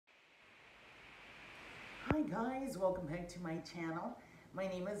Hi guys, welcome back to my channel. My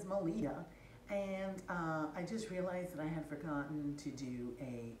name is Malia, and I just realized that I had forgotten to do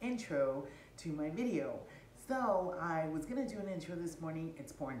a intro to my video. So I was gonna do an intro this morning.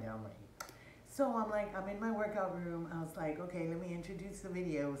 It's pouring down rain. So I'm in my workout room. I was like, okay, let me introduce the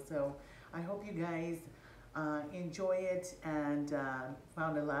video. So I hope you guys enjoy it and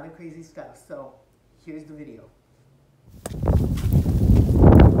found a lot of crazy stuff. So here's the video.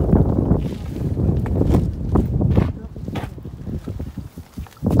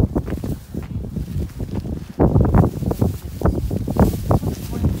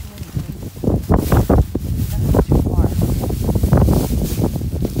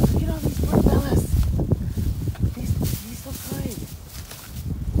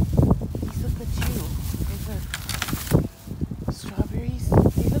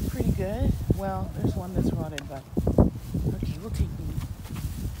 Well, there's one that's rotted, but okay, we'll take these.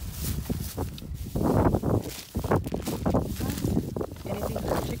 Anything for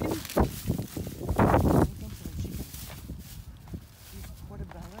the chicken? Anything for the chicken? These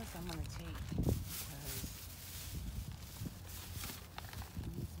portobellos I'm going to take because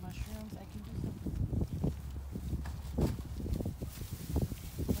these mushrooms, I can do something.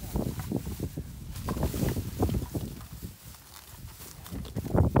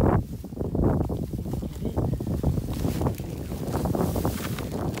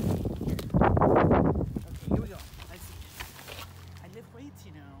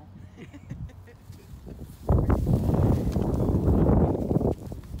 You know.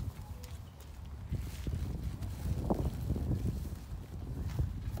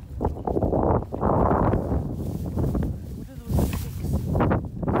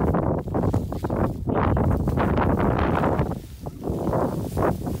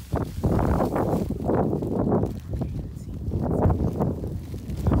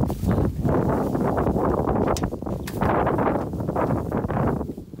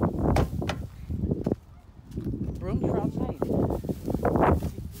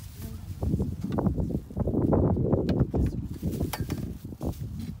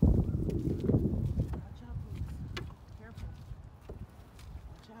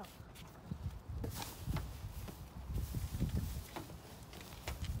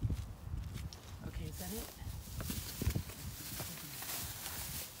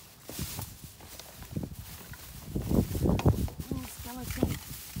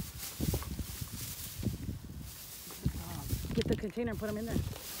 Get the container and put them in there.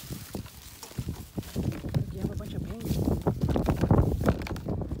 You have a bunch of paint.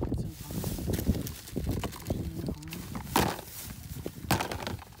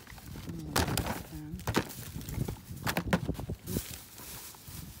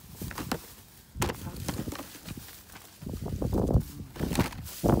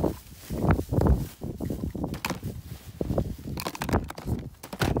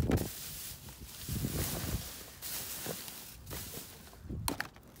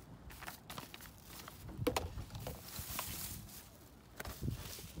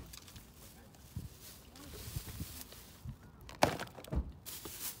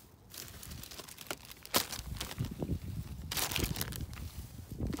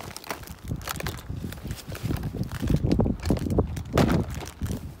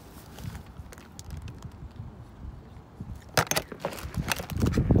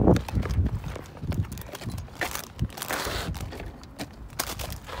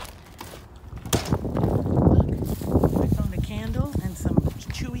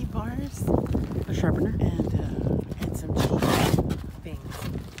 A sharpener and some cheese things.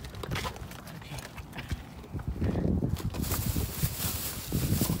 Okay.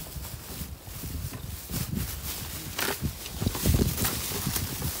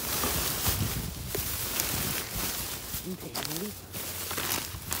 Okay, ready?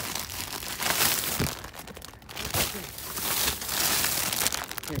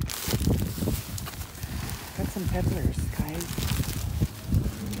 Here. Got some peppers, guys.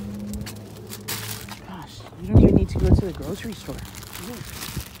 You don't even need to go to the grocery store.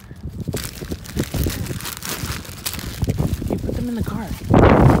 Okay, put them in the car.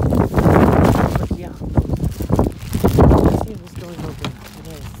 But yeah. Let's see if this door is open. It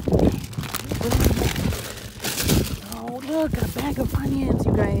is. Oh, look, a bag of onions,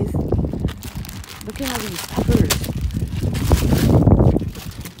 you guys. Look at all these peppers.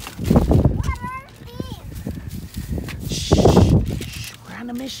 Shh, we're on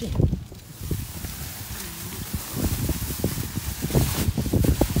a mission.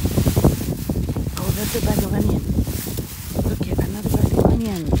 That's a bag of onion. Look at another bag of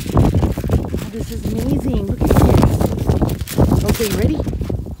onion. Oh, this is amazing. Look at this. Okay, you ready?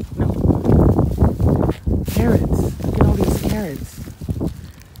 No.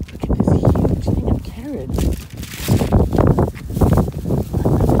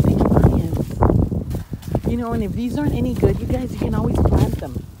 know, and if these aren't any good, you guys, you can always plant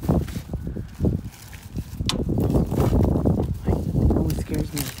them. It always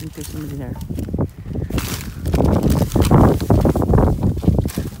scares me. I think there's somebody there.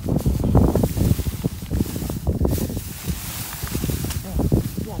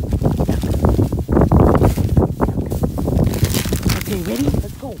 Okay, ready?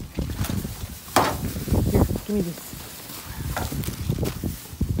 Let's go. Here, give me this.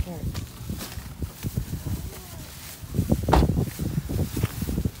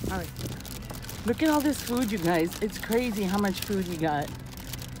 All right. Look at all this food, you guys. It's crazy how much food we got.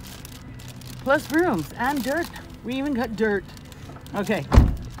 Plus brooms and dirt. We even got dirt. Okay,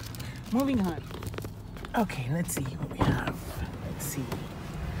 moving on. Okay, let's see what we have. Let's see.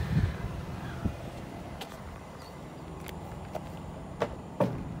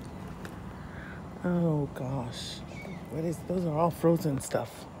 Oh gosh. What is, those are all frozen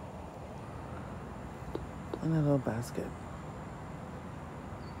stuff. In a little basket.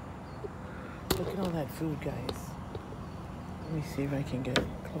 Look at all that food, guys. Let me see if I can get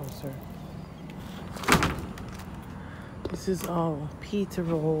closer. This is all pizza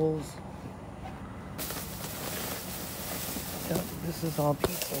rolls. Yep, this is all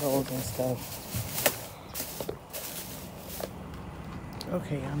pizza rolls and stuff.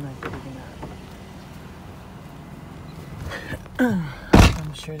 Okay, I'm not getting that.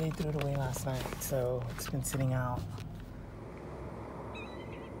 I'm sure they threw it away last night, so it's been sitting out.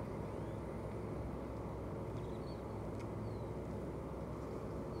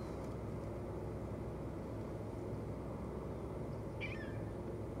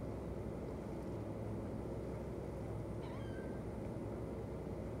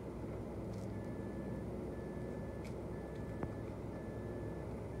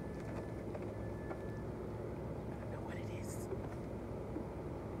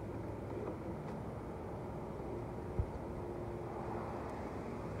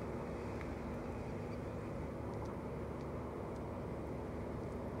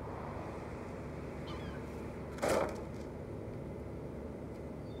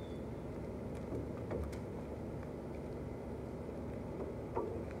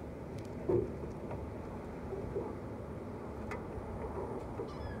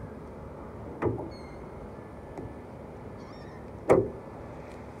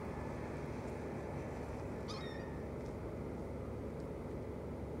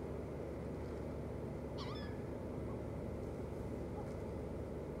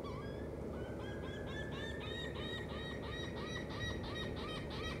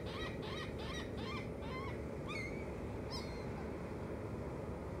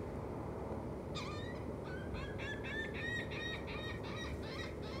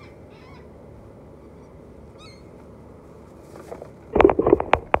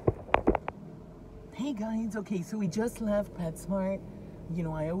 Hey guys, okay, so we just left PetSmart. You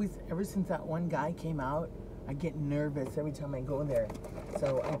know, I always, ever since that one guy came out, I get nervous every time I go there.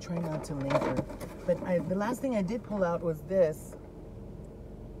 So I try not to linger. But the last thing I did pull out was this,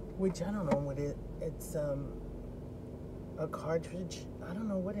 which I don't know what it's a cartridge. I don't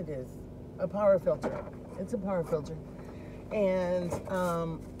know what it is. A power filter. It's a power filter. And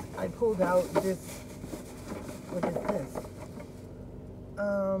I pulled out this, what is this?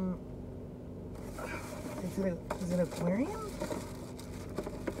 Is it an aquarium?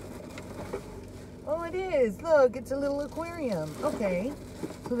 Oh, it is. Look, it's a little aquarium. Okay,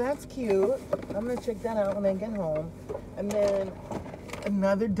 so that's cute. I'm gonna check that out when I get home. And then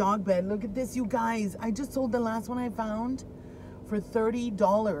another dog bed. Look at this, you guys. I just sold the last one I found for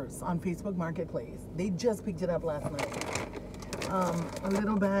 $30 on Facebook Marketplace. They just picked it up last night. A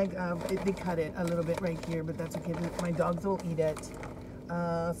little bag of, they cut it a little bit right here, but that's okay. My dogs will eat it.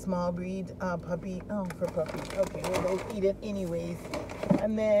 Small breed puppy. Oh, for puppies. Okay, well, they'll eat it anyways.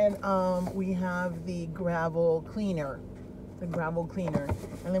 And then we have the gravel cleaner. The gravel cleaner.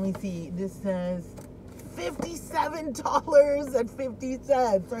 And let me see. This says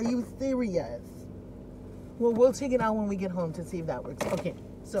 $57.50. Are you serious? Well, we'll check it out when we get home to see if that works. Okay,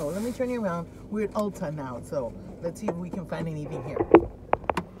 so let me turn you around. We're at Ulta now, so let's see if we can find anything here.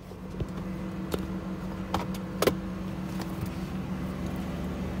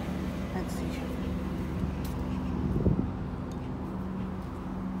 Let's see.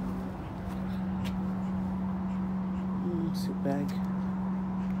 Soup bag.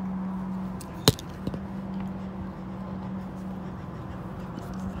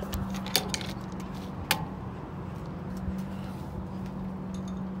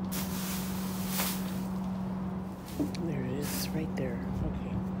 There it is, right there.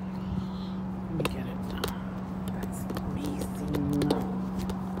 Okay. Let me get it. That's amazing.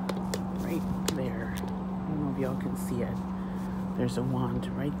 Right there. see it. There's a wand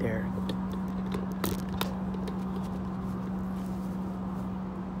right there.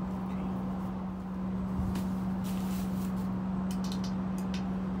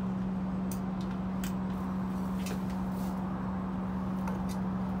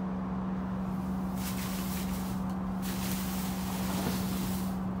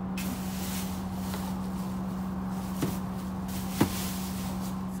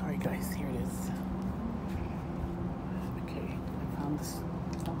 Guys, here it is. Okay, I found this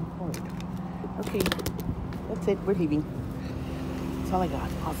cord. Okay, that's it. We're leaving. That's all I got.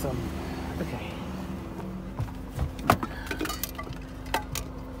 Awesome. Okay.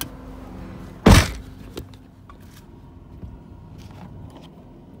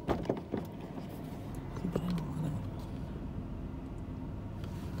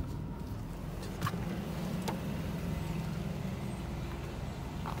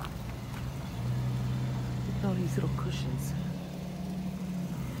 All these little cushions.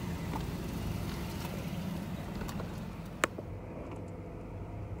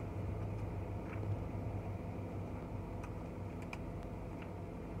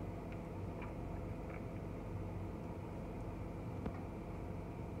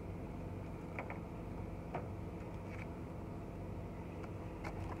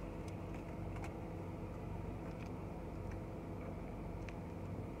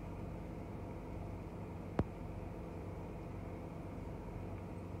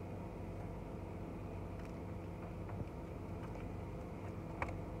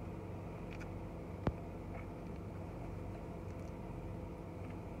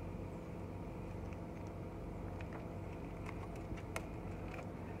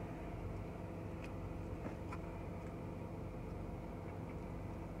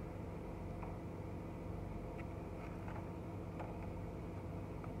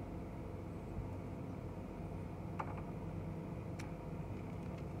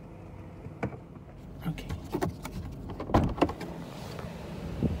 Okay.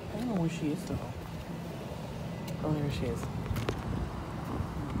 I don't know where she is though. Oh, there she is.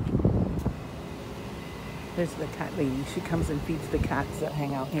 There's the cat lady. She comes and feeds the cats that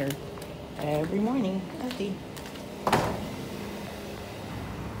hang out here every morning. Okay.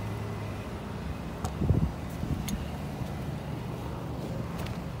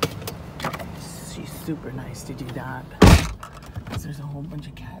 She's super nice to do that. Because there's a whole bunch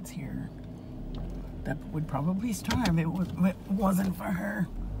of cats here that would probably starve if it wasn't for her.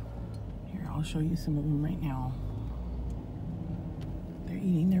 Here, I'll show you some of them right now. They're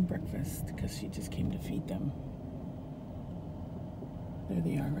eating their breakfast because she just came to feed them. There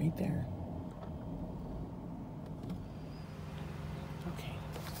they are right there. Okay.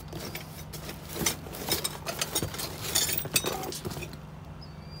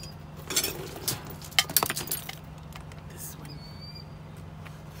 This one.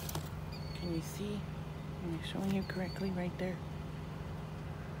 Can you see? Am I showing you correctly right there?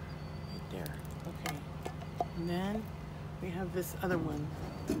 Right there. Okay. And then we have this other one.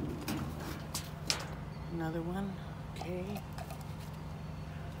 Another one. Okay.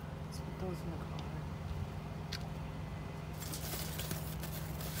 Let's put those in the car.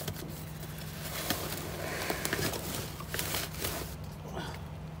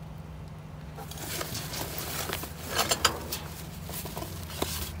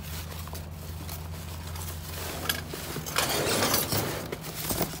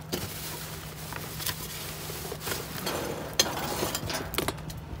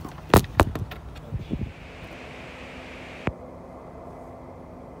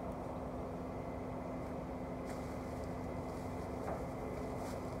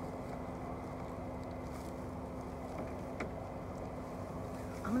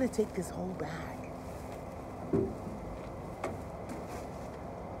 I'm gonna take this whole bag.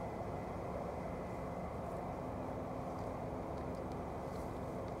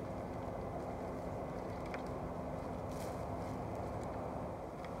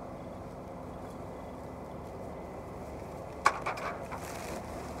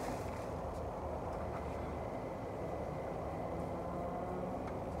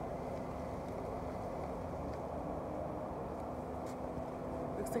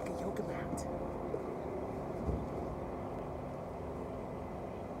 Looks like a yoga mat.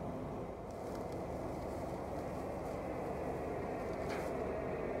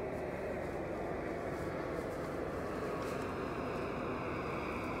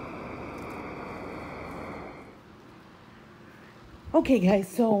 Okay guys,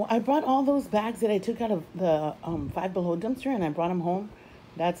 so I brought all those bags that I took out of the Five Below dumpster and I brought them home.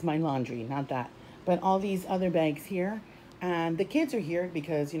 That's my laundry, not that. But all these other bags here, And the kids are here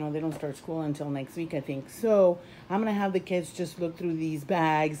because, you know, they don't start school until next week, I think. So I'm going to have the kids just look through these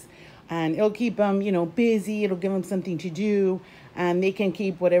bags, and it'll keep them, you know, busy. It'll give them something to do, and they can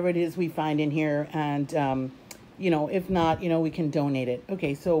keep whatever it is we find in here. And, you know, if not, you know, we can donate it.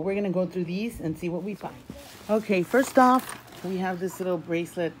 Okay, so we're going to go through these and see what we find. Okay, first off, we have this little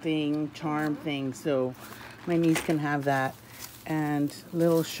bracelet thing, charm thing. So my niece can have that. And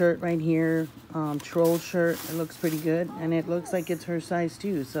little shirt right here, troll shirt. It looks pretty good, and it looks like it's her size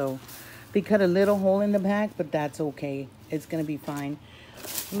too. So they cut a little hole in the back, but that's okay. It's gonna be fine.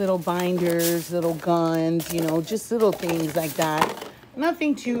 Little binders, little guns, you know, just little things like that.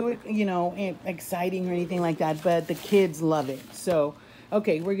 Nothing too, you know, exciting or anything like that, but the kids love it. So,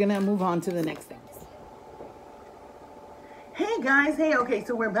 okay, we're gonna move on to the next thing. Hey guys, hey, okay,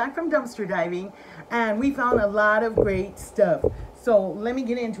 so we're back from dumpster diving, and we found a lot of great stuff. So let me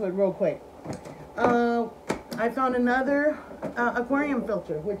get into it real quick. I found another aquarium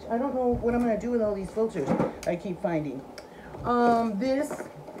filter, which I don't know what I'm going to do with all these filters I keep finding. This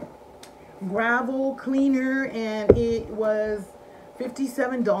gravel cleaner, and it was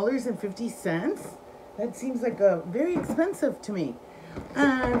 $57.50. That seems like a very expensive to me.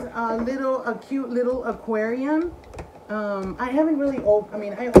 And a cute little aquarium. I haven't really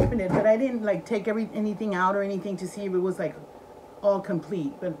I opened it, but I didn't like take anything out or anything to see if it was like all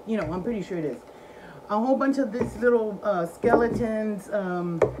complete, but you know, I'm pretty sure it is. A whole bunch of these little skeletons,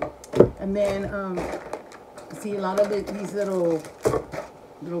 and then see a lot of these little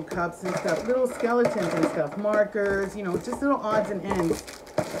cups and stuff, little skeletons and stuff, markers, you know, just little odds and ends,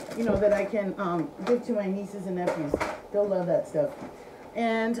 you know, that I can give to my nieces and nephews. They'll love that stuff.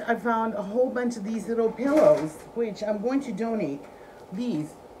 And I found a whole bunch of these little pillows, which I'm going to donate.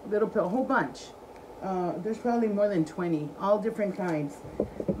 These little pillows, a whole bunch. There's probably more than 20, all different kinds.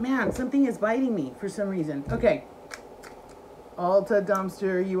 Man, something is biting me for some reason. Okay, Ulta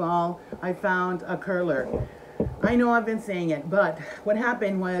dumpster, you all. I found a curler. I know I've been saying it, but what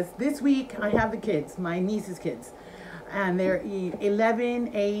happened was this week I have the kids, my niece's kids, and they're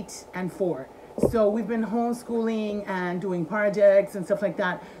 11, 8, and 4. So we've been homeschooling and doing projects and stuff like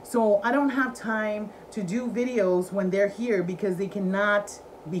that. So I don't have time to do videos when they're here because they cannot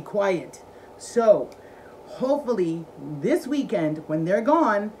be quiet. So hopefully this weekend when they're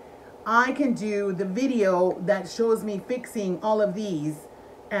gone, I can do the video that shows me fixing all of these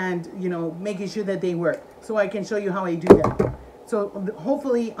and, you know, making sure that they work. So I can show you how I do that. So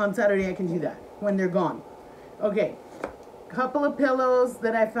hopefully on Saturday I can do that when they're gone. Okay. Couple of pillows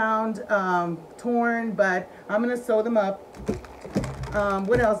that I found torn, but I'm gonna sew them up.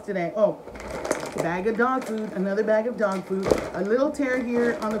 What else did I? Oh, bag of dog food, another bag of dog food, a little tear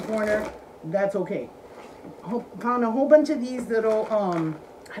here on the corner. That's okay. Found a whole bunch of these little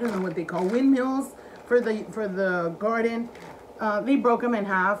I don't know what they call, windmills for the garden. They broke them in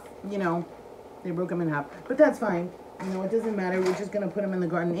half. You know, they broke them in half, but that's fine. You know, it doesn't matter. We're just gonna put them in the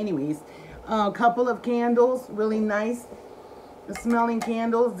garden anyways. A couple of candles, really nice. The smelling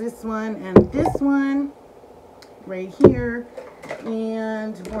candles, this one and this one right here,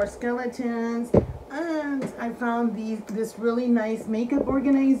 and more skeletons. And I found this really nice makeup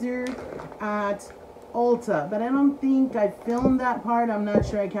organizer at Ulta, but I don't think I filmed that part. I'm not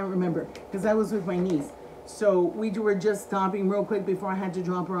sure, I can't remember because I was with my niece. So we were just stopping real quick before I had to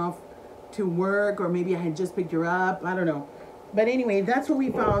drop her off to work, or maybe I had just picked her up, I don't know. But anyway, that's what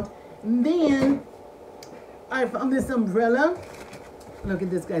we found. And then I found this umbrella. Look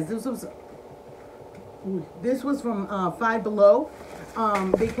at this, guys. This was from Five Below.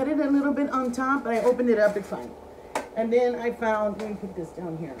 They cut it a little bit on top, but I opened it up. It's fine. And then I found, let me put this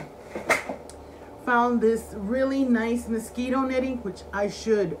down here. Found this really nice mosquito netting, which I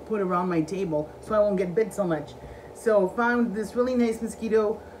should put around my table so I won't get bit so much. So found this really nice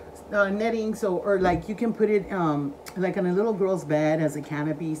mosquito netting, so, or like you can put it like on a little girl's bed as a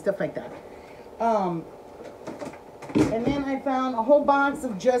canopy, stuff like that. And then I found a whole box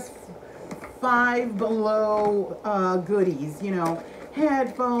of just Five Below goodies, you know,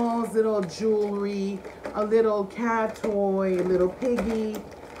 headphones, little jewelry, a little cat toy, a little piggy,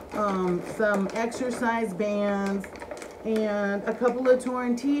 some exercise bands, and a couple of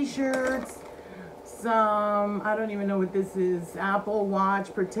torn t-shirts, some, I don't even know what this is, Apple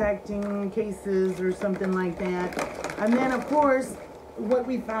Watch protecting cases or something like that. And then of course, what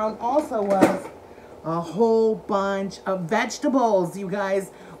we found also was a whole bunch of vegetables, you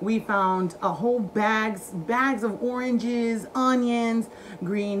guys. We found a whole bags of oranges, onions,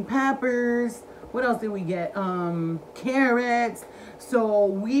 green peppers. What else did we get? Carrots. So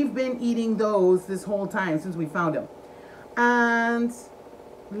we've been eating those this whole time since we found them. And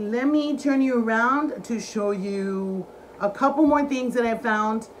let me turn you around to show you a couple more things that I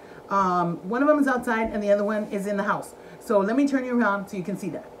found. One of them is outside and the other one is in the house. So let me turn you around so you can see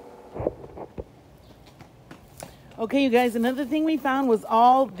that. Okay, you guys, another thing we found was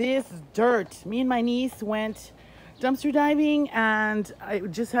all this dirt. Me and my niece went dumpster diving and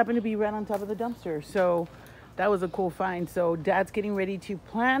it just happened to be right on top of the dumpster. So that was a cool find. So Dad's getting ready to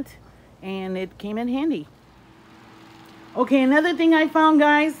plant and it came in handy. Okay, another thing I found,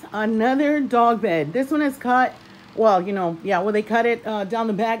 guys, another dog bed. This one is cut, well, you know, yeah, well, they cut it down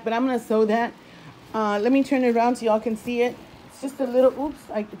the back, but I'm going to sew that. Let me turn it around so y'all can see it. It's just a little, oops,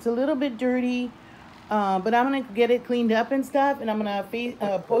 it's a little bit dirty. But I'm going to get it cleaned up and stuff, and I'm going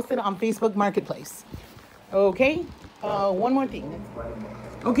to post it on Facebook Marketplace. Okay? One more thing.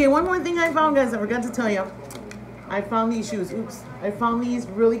 Okay, one more thing I found, guys. I forgot to tell you. I found these shoes. Oops. I found these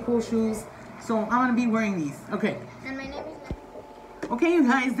really cool shoes. So I'm going to be wearing these. Okay. And my name is... Okay, you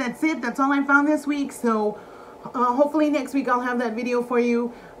guys. That's it. That's all I found this week. So hopefully next week I'll have that video for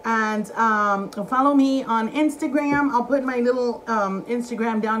you. And follow me on Instagram. I'll put my little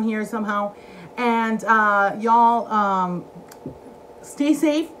Instagram down here somehow. And y'all stay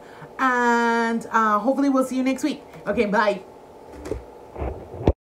safe, and hopefully we'll see you next week. Okay, bye.